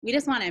we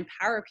just want to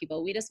empower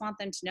people. We just want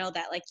them to know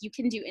that like you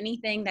can do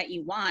anything that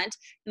you want,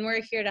 and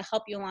we're here to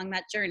help you along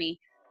that journey.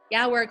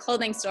 Yeah, we're a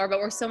clothing store, but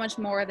we're so much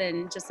more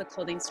than just a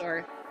clothing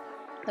store.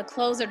 The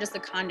clothes are just a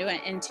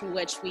conduit into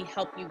which we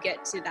help you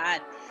get to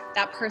that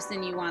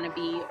person you want to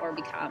be or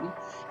become.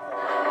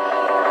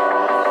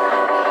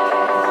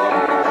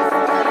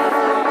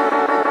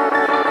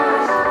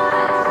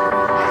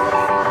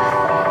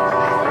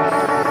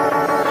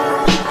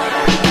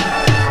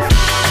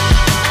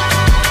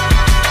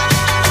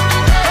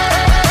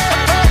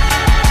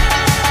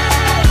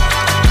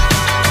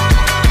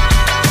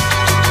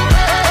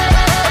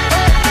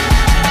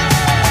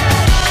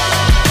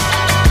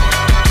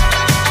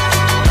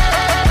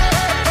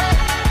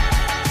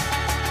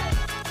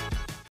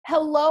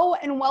 Hello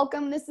and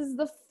welcome. This is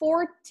the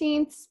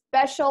 14th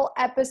special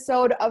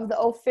episode of the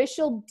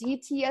official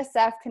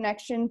DTSF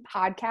Connection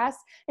podcast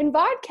and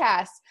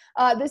vodcast.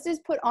 This is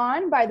put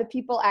on by the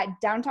people at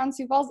Downtown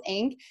Sioux Falls,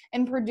 Inc.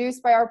 and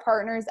produced by our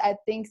partners at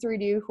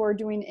Think3Do, who are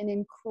doing an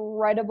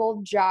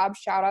incredible job.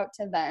 Shout out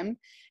to them.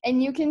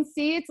 And you can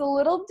see it's a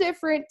little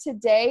different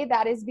today.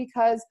 That is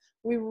because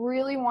we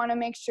really want to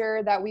make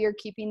sure that we are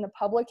keeping the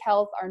public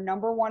health our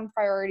number one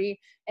priority.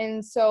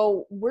 And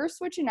so we're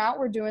switching out.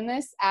 We're doing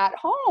this at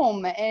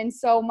home. And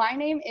so my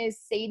name is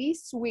Sadie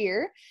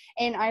Sweer,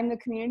 and I'm the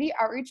Community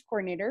Outreach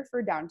Coordinator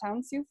for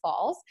Downtown Sioux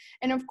Falls.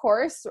 And of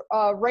course,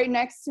 right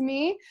next to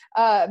me,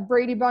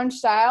 Brady Bunch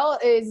style,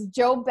 is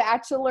Joe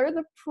Batchelor,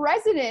 the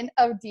President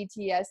of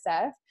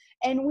DTSF.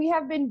 And we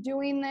have been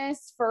doing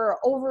this for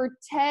over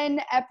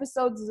 10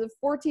 episodes,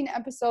 14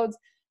 episodes,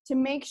 to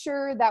make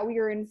sure that we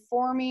are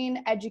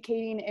informing,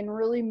 educating, and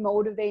really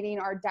motivating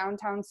our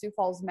Downtown Sioux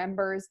Falls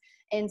members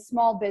and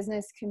small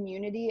business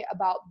community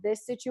about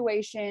this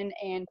situation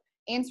and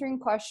answering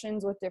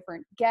questions with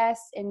different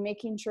guests and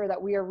making sure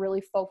that we are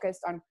really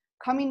focused on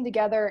coming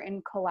together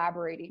and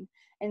collaborating.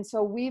 And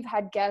so we've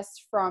had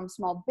guests from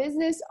small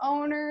business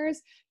owners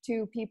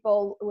to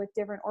people with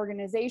different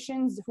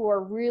organizations who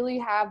are really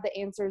have the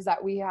answers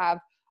that we have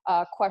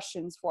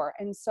questions for.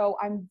 And so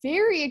I'm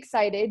very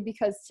excited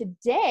because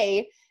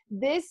today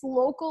this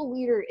local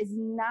leader is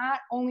not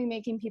only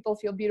making people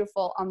feel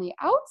beautiful on the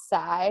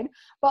outside,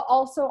 but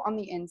also on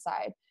the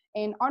inside.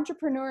 And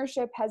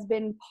entrepreneurship has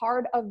been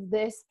part of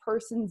this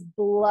person's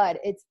blood.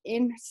 It's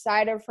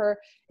inside of her.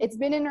 It's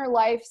been in her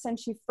life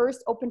since she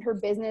first opened her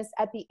business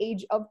at the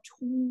age of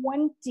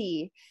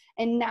 20.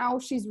 And now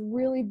she's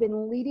really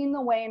been leading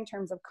the way in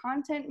terms of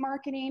content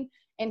marketing.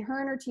 And her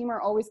and her team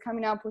are always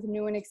coming up with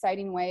new and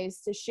exciting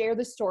ways to share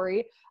the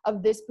story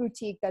of this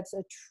boutique that's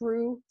a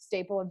true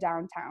staple of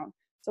downtown.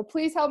 So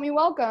please help me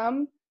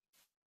welcome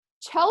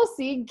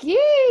Chelsea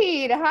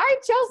Geidd. Hi,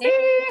 Chelsea.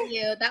 Thank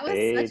you. That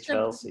was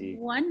such a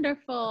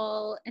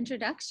wonderful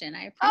introduction.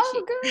 I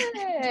appreciate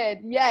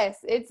it. Good. Yes,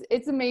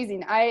 it's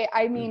amazing.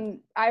 I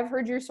mean, I've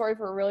heard your story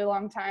for a really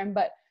long time,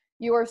 but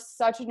you are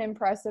such an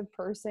impressive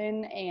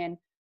person and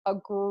a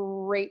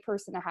great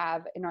person to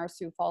have in our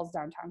Sioux Falls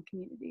downtown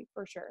community,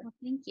 for sure. Well,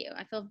 thank you.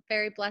 I feel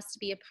very blessed to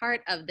be a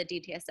part of the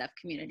DTSF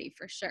community,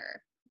 for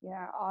sure.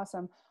 Yeah,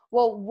 awesome.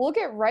 Well, we'll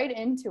get right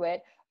into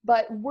it.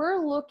 But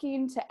we're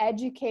looking to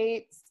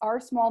educate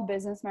our small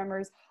business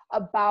members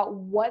about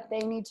what they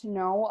need to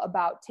know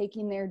about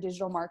taking their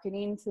digital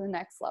marketing to the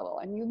next level.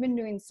 And you've been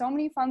doing so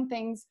many fun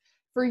things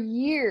for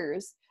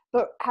years,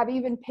 but have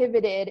even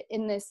pivoted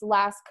in this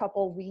last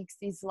couple weeks,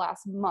 these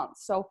last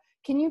months. So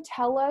can you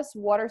tell us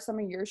what are some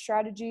of your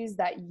strategies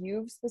that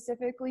you've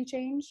specifically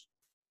changed?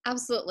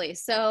 Absolutely.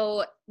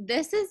 So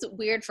this is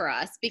weird for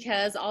us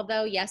because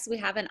although, yes, we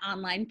have an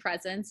online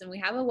presence and we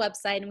have a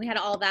website and we had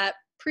all that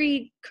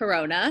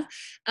pre-corona,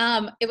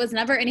 it was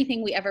never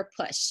anything we ever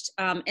pushed.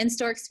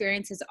 In-store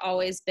experience has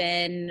always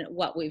been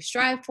what we've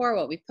strived for,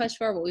 what we've pushed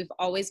for, what we've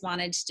always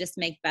wanted to just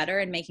make better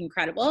and make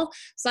incredible.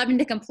 So having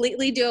to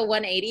completely do a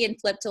 180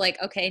 and flip to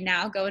like, okay,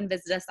 now go and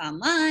visit us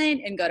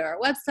online and go to our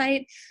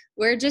website.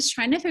 We're just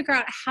trying to figure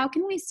out how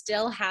can we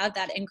still have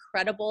that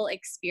incredible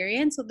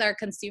experience with our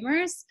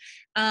consumers,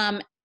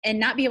 and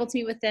not be able to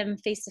meet with them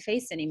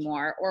face-to-face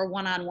anymore or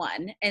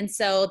one-on-one. And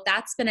so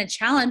that's been a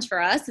challenge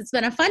for us. It's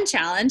been a fun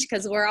challenge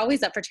because we're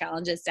always up for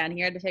challenges down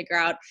here to figure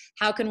out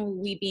how can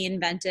we be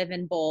inventive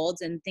and bold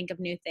and think of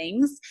new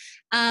things.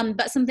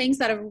 But some things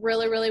that have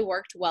really, really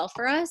worked well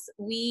for us.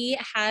 We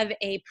have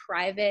a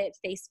private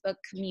Facebook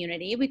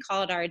community. We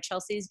call it our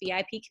Chelsea's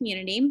VIP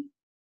community.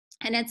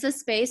 And it's a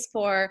space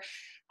for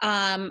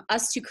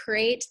us to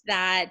create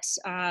that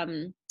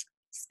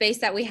space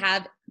that we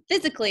have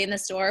physically in the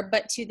store,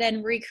 but to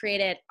then recreate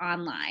it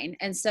online.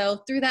 And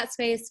so through that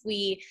space,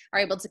 we are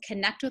able to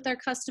connect with our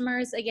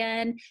customers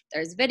again.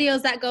 There's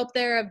videos that go up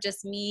there of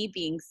just me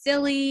being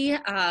silly.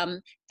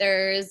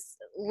 There's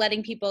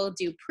letting people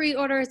do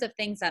pre-orders of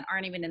things that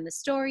aren't even in the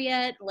store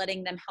yet,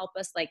 letting them help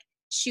us like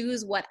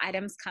choose what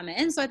items come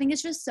in. So I think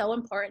it's just so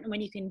important when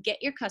you can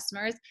get your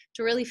customers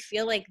to really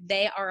feel like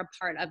they are a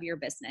part of your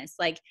business.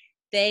 Like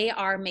they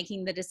are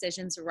making the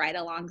decisions right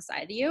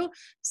alongside you.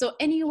 So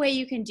any way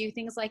you can do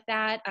things like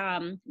that,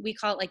 we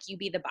call it like you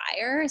be the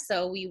buyer.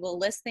 So we will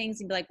list things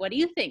and be like, what do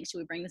you think? Should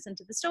we bring this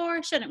into the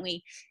store? Shouldn't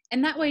we?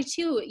 And that way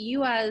too,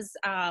 you as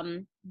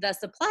the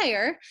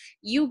supplier,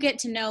 you get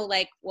to know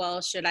like,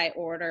 well, should I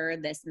order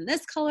this in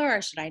this color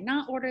or should I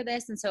not order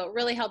this? And so it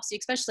really helps you,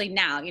 especially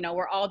now,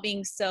 we're all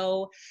being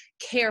so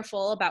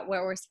careful about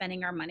where we're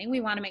spending our money.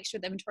 We want to make sure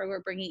the inventory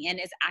we're bringing in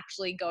is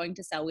actually going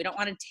to sell. We don't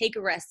want to take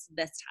a risk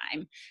this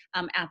time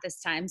at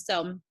this time.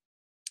 So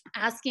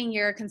asking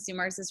your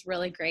consumers is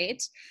really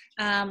great.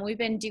 We've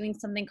been doing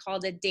something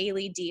called a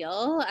daily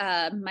deal,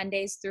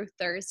 Mondays through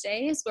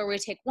Thursdays, where we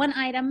take one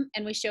item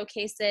and we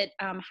showcase it,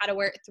 how to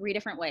wear it 3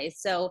 different ways.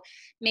 So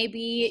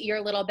maybe you're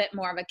a little bit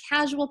more of a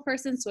casual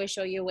person, so we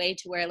show you a way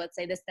to wear, let's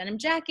say, this denim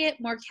jacket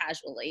more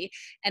casually,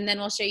 and then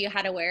we'll show you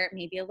how to wear it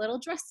maybe a little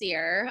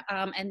dressier,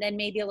 and then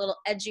maybe a little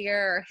edgier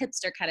or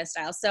hipster kind of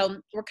style. So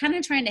we're kind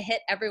of trying to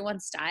hit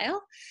everyone's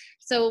style.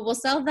 So we'll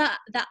sell the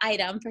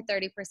item for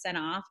 30%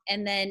 off,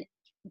 and then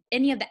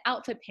any of the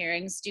outfit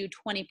pairings do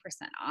 20%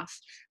 off.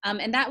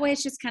 And that way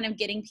it's just kind of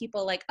getting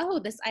people like, oh,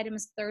 this item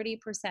is 30%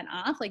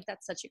 off. Like,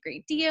 that's such a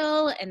great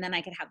deal. And then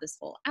I could have this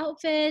whole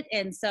outfit.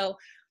 And so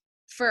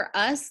for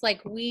us,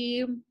 like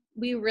we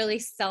really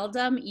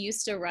seldom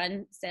used to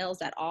run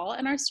sales at all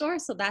in our store.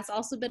 So that's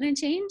also been a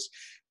change.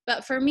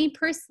 But for me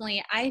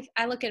personally, I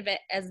look at it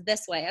as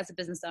this way as a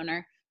business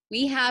owner.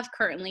 We have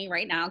currently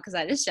right now, because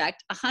I just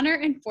checked,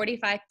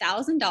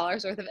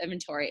 $145,000 worth of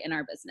inventory in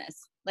our business,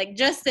 like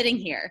just sitting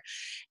here.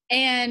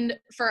 And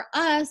for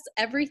us,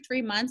 every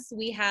 3 months,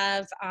 we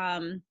have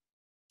a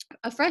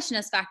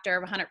freshness factor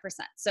of 100%.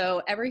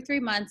 So every 3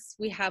 months,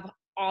 we have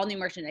all new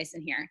merchandise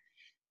in here.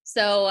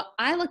 So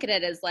I look at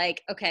it as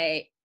like,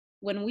 okay,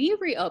 when we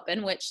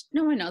reopen, which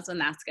no one knows when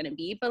that's going to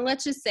be, but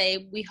let's just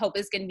say we hope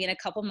is going to be in a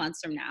couple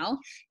months from now.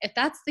 If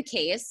that's the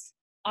case,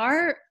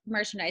 our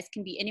merchandise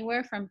can be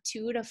anywhere from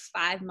 2 to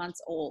 5 months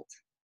old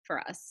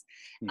for us.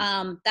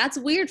 That's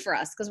weird for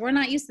us because we're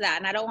not used to that.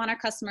 And I don't want our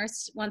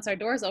customers, once our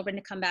doors open,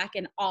 to come back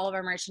and all of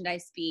our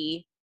merchandise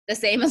be the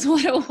same as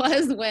what it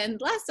was when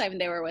last time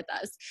they were with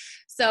us.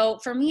 So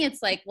for me,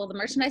 it's like, well, the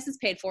merchandise is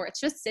paid for. It's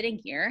just sitting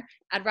here.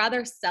 I'd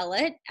rather sell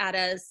it at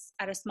a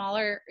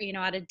smaller,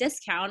 at a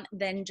discount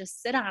than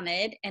just sit on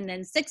it. And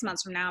then 6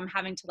 months from now, I'm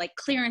having to like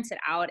clearance it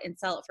out and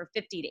sell it for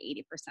 50 to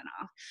 80%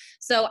 off.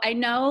 So I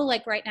know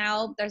like right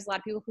now, there's a lot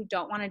of people who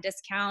don't want to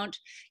discount,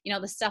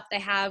 the stuff they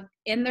have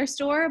in their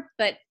store,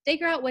 but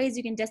figure out ways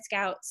you can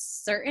discount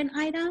certain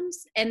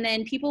items. And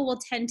then people will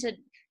tend to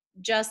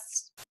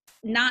just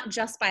not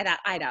just buy that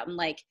item.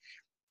 Like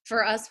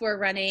for us, we're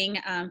running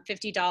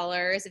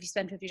 $50. If you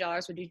spend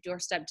 $50, we'll do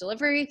doorstep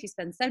delivery. If you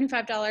spend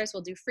 $75,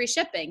 we'll do free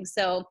shipping.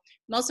 So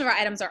most of our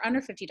items are under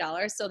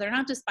 $50. So they're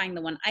not just buying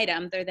the one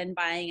item. They're then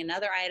buying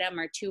another item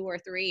or 2 or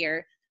 3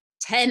 or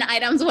 10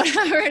 items,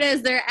 whatever it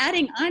is, they're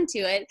adding onto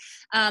it.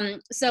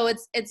 So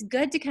it's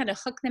good to kind of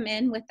hook them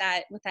in with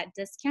that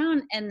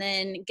discount and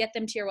then get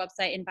them to your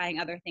website and buying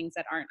other things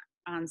that aren't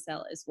on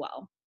sale as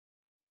well.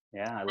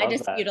 Yeah, I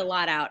just spewed a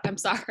lot out. I'm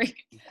sorry.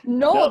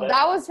 No,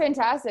 that was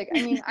fantastic.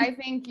 I mean, I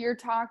think you're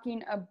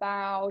talking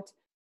about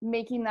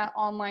making that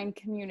online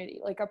community,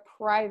 like a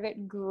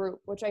private group,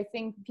 which I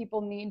think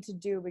people need to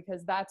do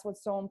because that's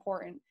what's so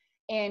important.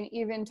 And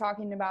even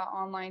talking about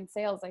online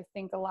sales, I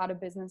think a lot of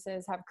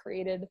businesses have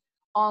created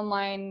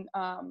online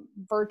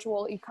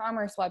virtual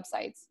e-commerce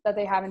websites that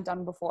they haven't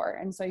done before.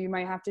 And so you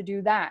might have to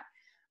do that.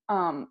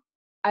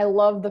 I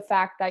love the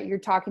fact that you're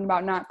talking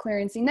about not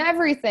clearancing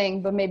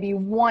everything, but maybe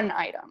one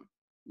item,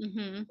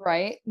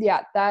 right?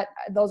 Yeah,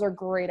 those are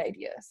great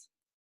ideas.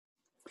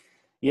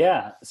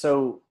 Yeah.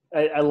 So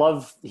I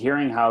love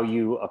hearing how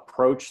you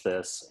approach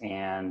this.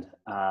 And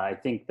I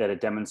think that it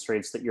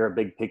demonstrates that you're a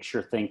big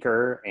picture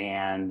thinker.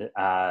 And,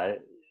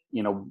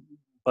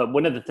 but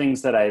one of the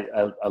things that I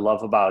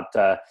love about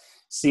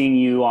seeing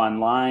you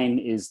online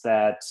is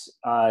that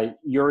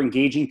you're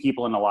engaging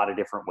people in a lot of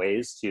different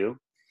ways too.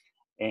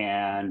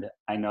 And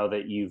I know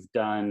that you've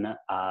done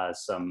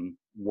some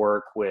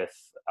work with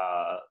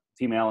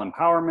female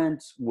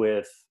empowerment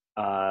with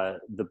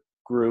the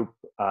group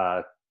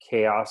Calm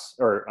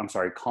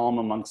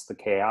Amongst the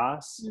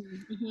Chaos.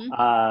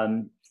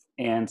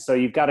 And so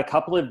you've got a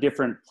couple of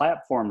different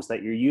platforms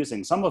that you're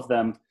using. Some of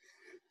them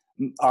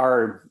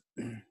are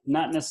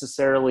not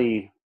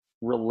necessarily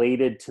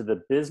related to the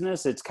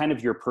business. It's kind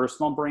of your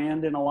personal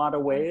brand in a lot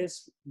of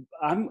ways.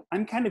 I'm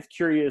kind of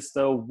curious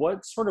though,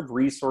 what sort of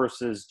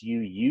resources do you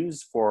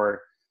use for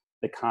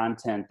the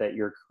content that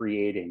you're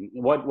creating?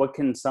 What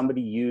can somebody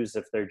use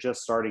if they're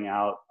just starting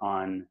out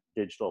on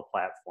digital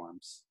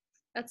platforms?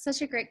 That's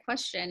such a great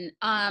question.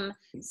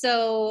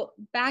 So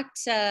back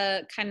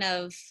to kind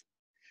of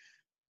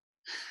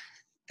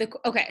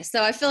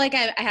so I feel like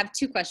I have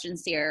 2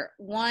 questions here.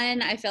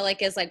 One, I feel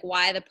like is like,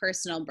 why the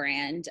personal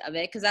brand of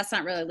it? Because that's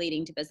not really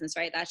leading to business,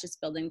 right? That's just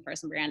building the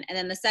personal brand. And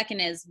then the second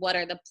is, what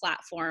are the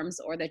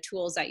platforms or the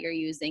tools that you're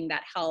using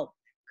that help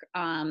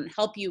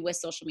you with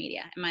social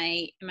media? Am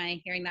I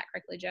hearing that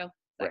correctly, Joe?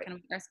 Is that kind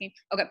of what you're asking?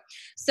 Okay.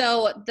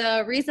 So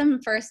the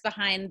reason first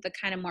behind the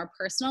kind of more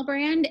personal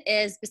brand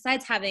is,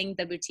 besides having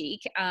the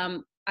boutique,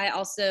 I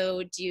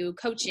also do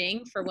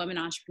coaching for women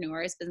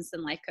entrepreneurs, business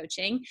and life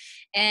coaching.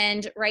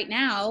 And right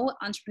now,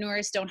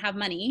 entrepreneurs don't have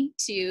money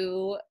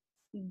to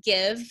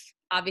give,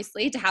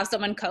 obviously, to have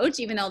someone coach,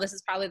 even though this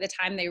is probably the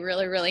time they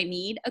really, really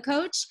need a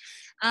coach.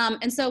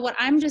 And so what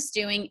I'm just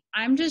doing,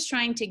 I'm just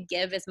trying to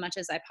give as much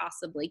as I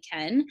possibly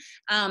can,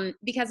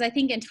 because I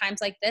think in times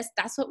like this,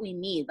 that's what we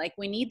need. Like,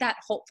 we need that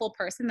hopeful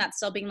person that's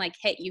still being like,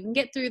 hey, you can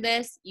get through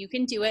this, you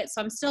can do it.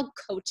 So I'm still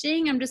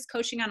coaching. I'm just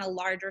coaching on a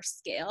larger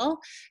scale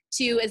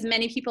to as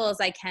many people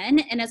as I can.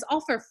 And it's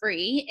all for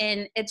free.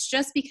 And it's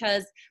just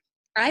because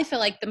I feel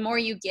like the more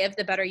you give,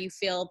 the better you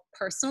feel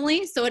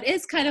personally. So it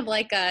is kind of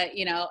like a,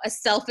 you know, a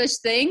selfish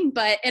thing,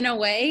 but in a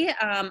way,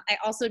 I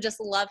also just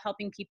love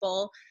helping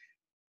people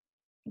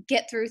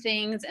get through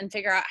things and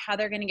figure out how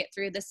they're going to get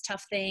through this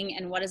tough thing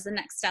and what does the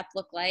next step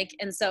look like.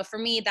 And so for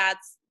me,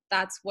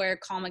 that's where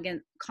Calm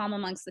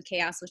Amongst the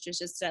Chaos, which is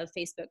just a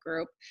Facebook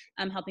group,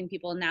 helping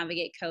people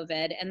navigate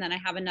COVID. And then I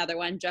have another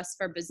one just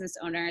for business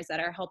owners that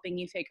are helping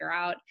you figure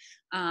out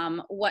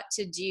what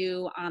to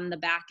do on the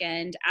back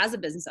end as a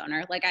business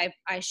owner. Like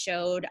I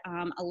showed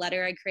a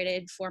letter I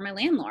created for my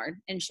landlord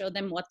and showed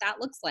them what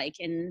that looks like.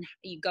 And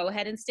you go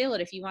ahead and steal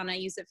it if you want to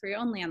use it for your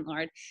own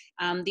landlord.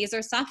 These are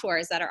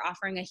softwares that are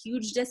offering a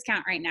huge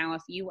discount right now.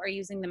 If you are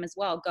using them as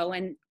well, go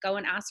and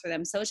ask for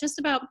them. So it's just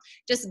about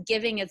just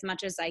giving as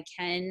much as I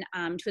can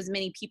to as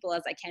many people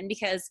as I can,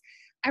 because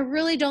I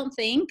really don't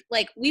think,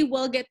 like, we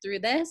will get through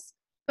this,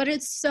 but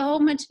it's so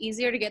much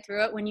easier to get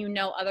through it when you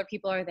know other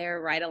people are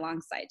there right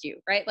alongside you,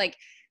 right? Like,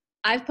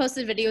 I've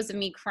posted videos of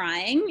me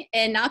crying,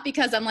 and not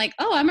because I'm like,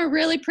 oh, I'm a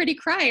really pretty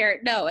crier.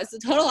 No, it's the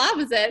total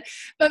opposite,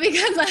 but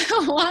because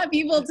I want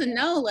people to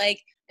know, like,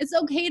 it's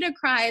okay to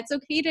cry. It's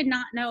okay to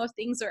not know if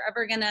things are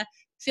ever going to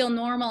feel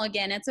normal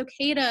again. It's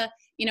okay to,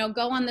 you know,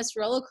 go on this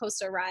roller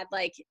coaster ride.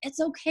 Like, it's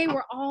okay.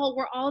 We're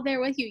all there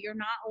with you. You're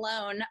not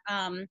alone.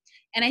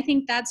 And I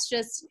think that's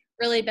just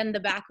really been the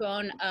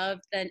backbone of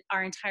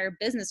our entire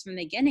business from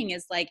the beginning,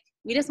 is like,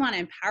 we just want to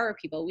empower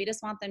people. We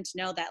just want them to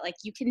know that, like,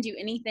 you can do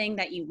anything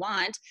that you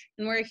want,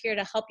 and we're here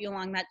to help you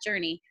along that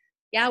journey.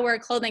 Yeah, we're a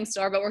clothing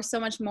store, but we're so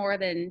much more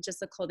than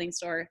just a clothing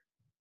store.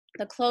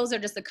 The clothes are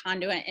just a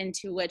conduit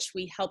into which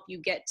we help you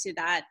get to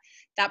that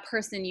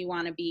person you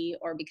want to be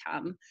or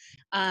become.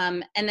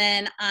 And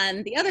then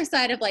on the other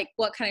side of, like,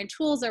 what kind of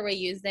tools are we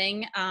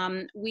using?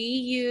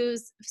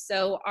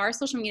 So our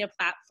social media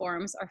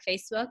platforms are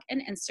Facebook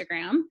and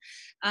Instagram.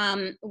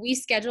 We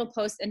schedule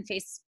posts in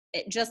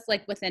just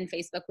like within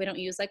Facebook. We don't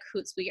use like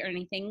Hootsuite or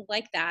anything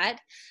like that.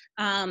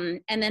 And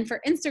then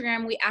for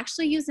Instagram, we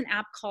actually use an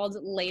app called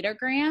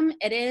Latergram.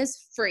 It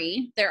is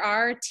free. There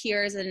are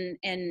tiers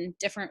and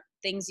different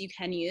things you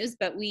can use,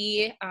 but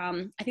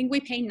I think we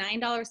pay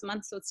 $9 a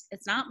month, so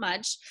it's not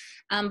much,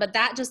 but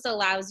that just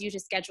allows you to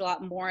schedule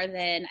out more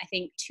than, I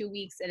think, 2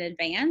 weeks in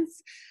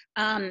advance,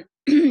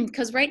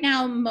 because right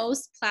now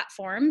most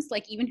platforms,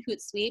 like even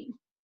Hootsuite,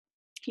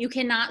 you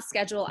cannot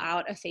schedule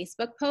out a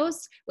Facebook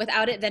post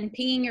without it then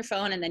pinging your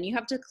phone, and then you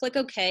have to click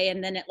OK,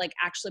 and then it like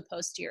actually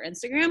posts to your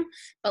Instagram.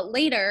 But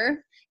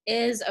Later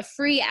is a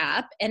free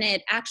app, and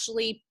it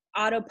actually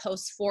auto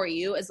posts for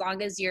you as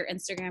long as your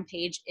Instagram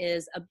page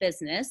is a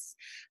business.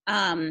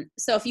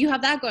 So if you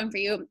have that going for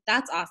you,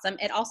 that's awesome.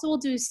 It also will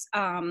do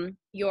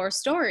your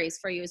stories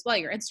for you as well,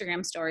 your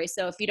Instagram stories.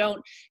 So if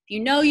you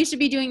know you should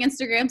be doing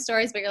Instagram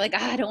stories, but you're like,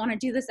 I don't want to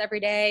do this every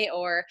day,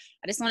 or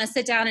I just want to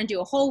sit down and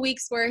do a whole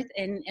week's worth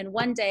in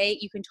one day,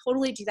 you can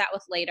totally do that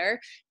with Later.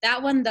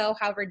 That one, though,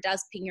 however,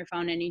 does ping your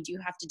phone, and you do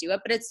have to do it,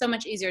 but it's so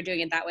much easier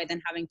doing it that way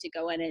than having to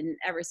go in and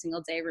every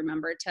single day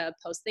remember to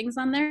post things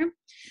on there.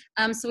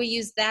 So we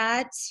use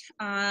that.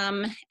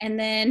 And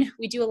then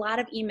we do a lot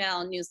of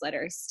email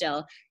newsletters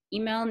still.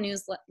 Email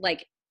newsletter,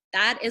 like,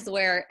 that is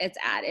where it's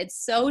at.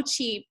 It's so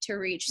cheap to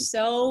reach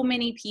so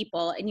many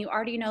people, and you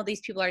already know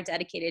these people are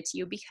dedicated to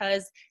you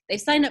because they've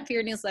signed up for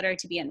your newsletter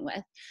to begin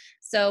with.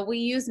 So we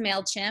use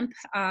MailChimp.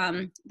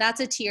 That's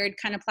a tiered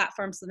kind of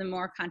platform, so the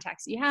more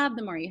contacts you have,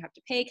 the more you have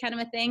to pay, kind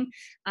of a thing.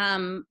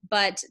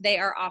 But they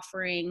are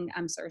offering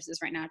services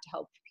right now to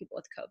help people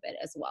with COVID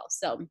as well.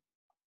 So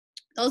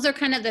those are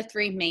kind of the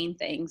three main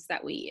things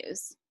that we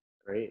use.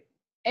 Great.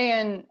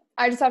 And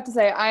I just have to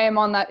say, I am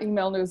on that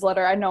email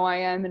newsletter. I know I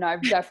am. And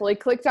I've definitely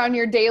clicked on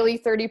your daily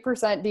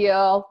 30%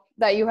 deal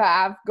that you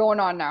have going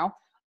on now.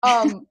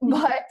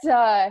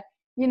 But,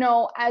 you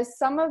know, as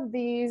some of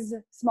these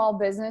small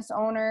business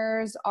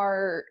owners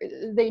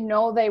they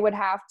know they would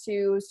have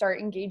to start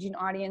engaging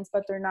audience,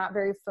 but they're not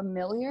very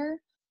familiar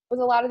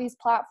with a lot of these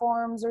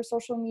platforms or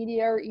social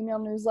media or email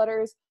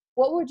newsletters.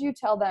 What would you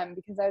tell them?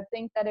 Because I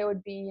think that it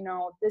would be, you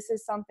know, this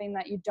is something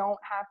that you don't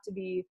have to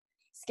be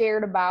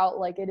scared about,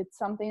 like it's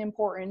something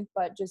important,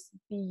 but just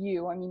be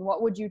you. I mean,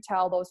 what would you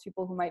tell those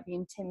people who might be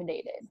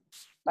intimidated?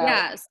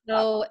 Yeah.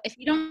 So if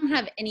you don't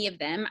have any of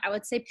them, I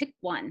would say pick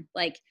one.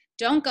 Like,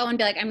 don't go and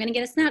be like, I'm going to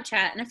get a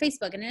Snapchat and a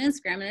Facebook and an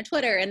Instagram and a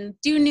Twitter and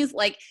do news.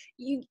 Like,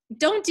 you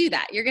don't do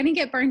that. You're going to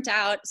get burnt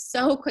out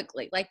so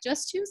quickly. Like,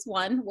 just choose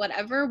one,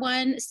 whatever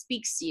one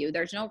speaks to you.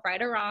 There's no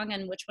right or wrong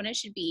on which one it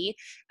should be.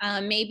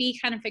 Maybe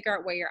kind of figure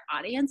out where your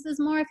audience is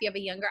more. If you have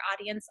a younger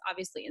audience,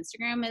 obviously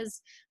Instagram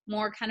is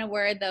more kind of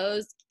where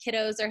those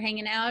kiddos are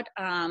hanging out.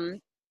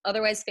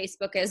 Otherwise,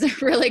 Facebook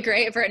is really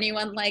great for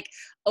anyone like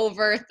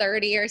over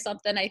 30 or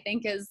something, I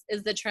think is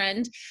the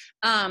trend.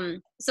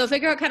 So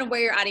figure out kind of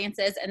where your audience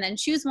is and then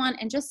choose one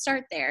and just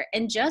start there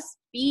and just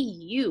be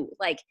you.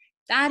 Like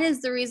that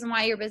is the reason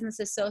why your business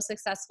is so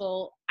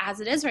successful as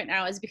it is right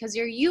now, is because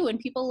you're you and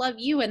people love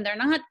you, and they're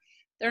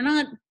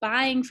not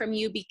buying from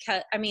you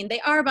because, I mean,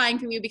 they are buying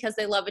from you because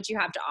they love what you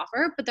have to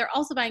offer, but they're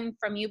also buying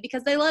from you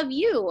because they love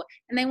you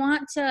and they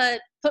want to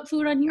put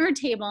food on your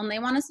table and they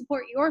want to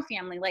support your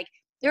family. Like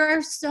there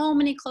are so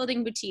many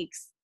clothing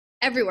boutiques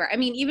everywhere. I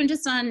mean, even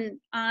just on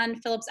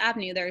Phillips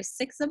Avenue, there's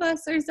 6 of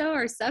us or so,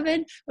 or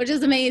 7, which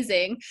is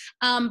amazing.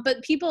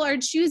 But people are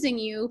choosing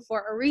you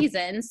for a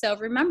reason. So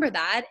remember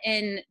that,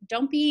 and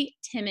don't be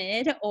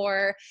timid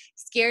or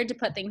scared to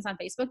put things on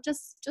Facebook.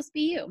 Just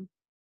be you.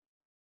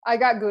 I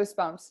got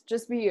goosebumps.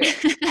 Just be you.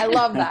 I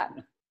love that.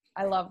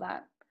 I love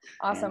that.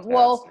 Awesome. Fantastic.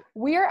 Well,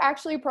 we are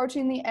actually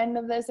approaching the end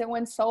of this. It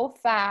went so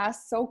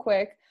fast, so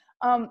quick.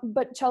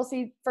 But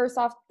Chelsea, first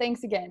off,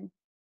 thanks again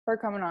for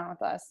coming on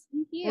with us.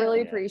 Thank you.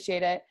 Really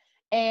appreciate it.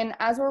 And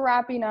as we're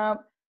wrapping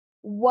up,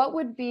 what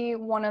would be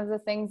one of the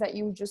things that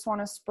you just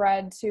want to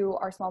spread to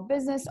our small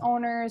business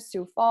owners,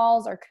 Sioux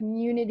Falls, our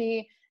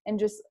community, and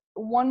just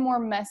one more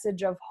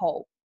message of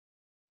hope?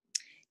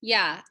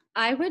 Yeah,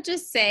 I would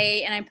just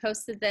say, and I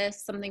posted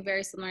this, something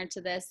very similar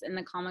to this in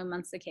the Calm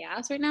Amongst the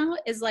Chaos right now,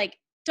 is like,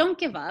 don't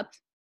give up.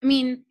 I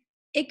mean,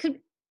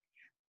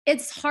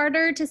 it's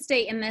harder to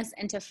stay in this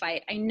and to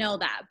fight. I know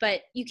that,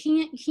 but you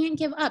can't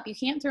give up. You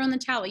can't throw in the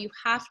towel. You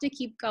have to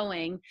keep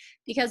going,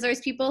 because there's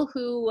people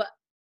who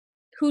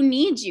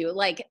need you.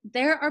 Like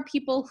there are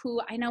people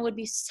who I know would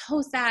be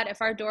so sad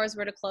if our doors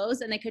were to close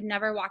and they could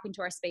never walk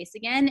into our space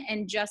again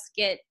and just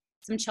get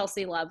some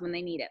Chelsea love when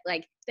they need it.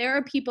 Like there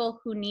are people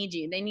who need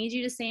you. They need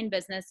you to stay in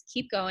business,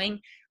 keep going.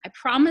 I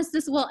promise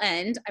this will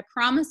end. I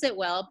promise it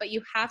will, but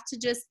you have to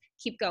just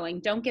keep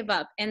going. Don't give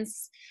up. And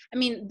I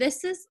mean,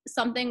 this is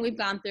something we've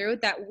gone through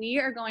that we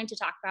are going to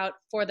talk about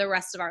for the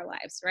rest of our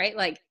lives, right?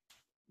 Like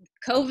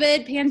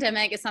COVID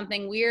pandemic is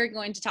something we're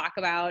going to talk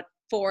about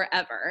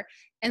forever.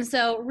 And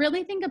so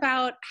really think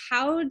about,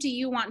 how do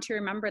you want to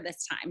remember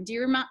this time? Do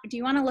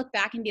you want to look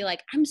back and be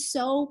like, I'm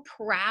so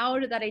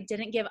proud that I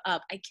didn't give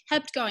up. I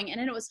kept going,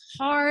 and it was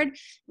hard.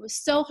 It was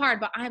so hard,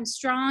 but I'm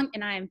strong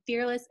and I am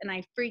fearless and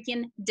I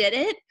freaking did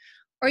it?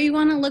 Or you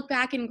want to look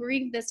back and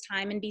grieve this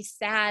time and be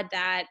sad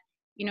that,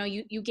 you know,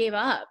 you gave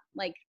up.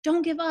 Like,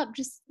 don't give up.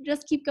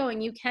 Just keep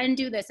going. You can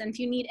do this. And if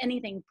you need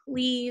anything,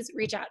 please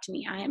reach out to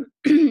me. I am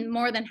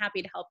more than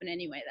happy to help in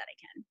any way that I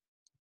can.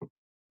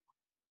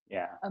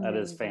 Yeah, Amazing. that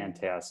is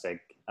fantastic.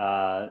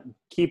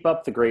 Keep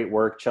up the great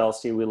work,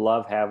 Chelsea. We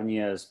love having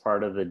you as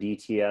part of the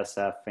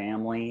DTSF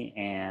family,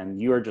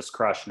 and you are just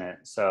crushing it.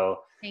 So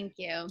thank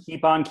you.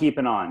 Keep on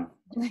keeping on.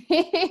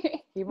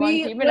 Keep on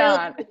keeping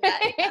on.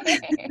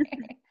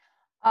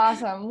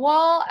 Awesome.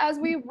 Well, as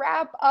we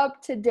wrap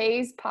up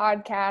today's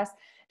podcast,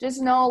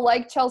 just know,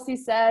 like Chelsea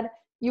said,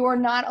 you are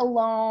not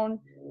alone.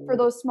 For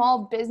those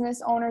small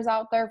business owners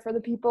out there, for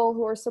the people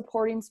who are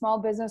supporting small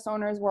business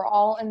owners, we're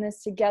all in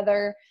this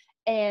together.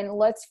 And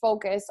let's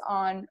focus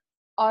on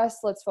us.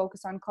 Let's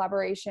focus on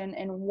collaboration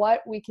and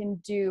what we can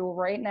do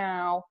right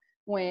now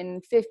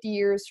when 50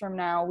 years from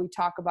now we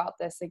talk about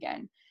this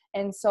again.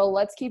 And so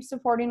let's keep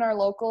supporting our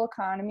local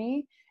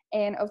economy.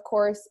 And of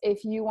course,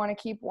 if you want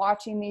to keep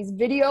watching these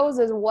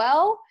videos as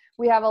well,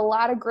 we have a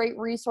lot of great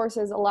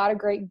resources, a lot of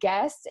great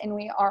guests, and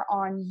we are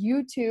on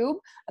YouTube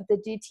at the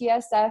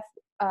DTSF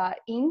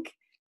Inc.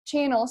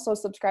 channel, so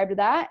subscribe to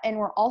that. And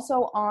we're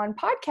also on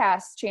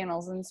podcast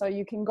channels, and so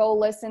you can go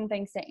listen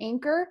thanks to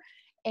Anchor,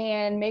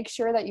 and make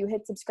sure that you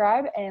hit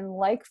subscribe and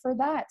like for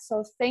that.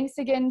 So thanks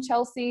again,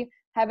 Chelsea.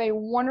 Have a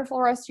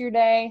wonderful rest of your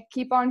day.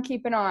 Keep on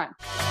keeping on.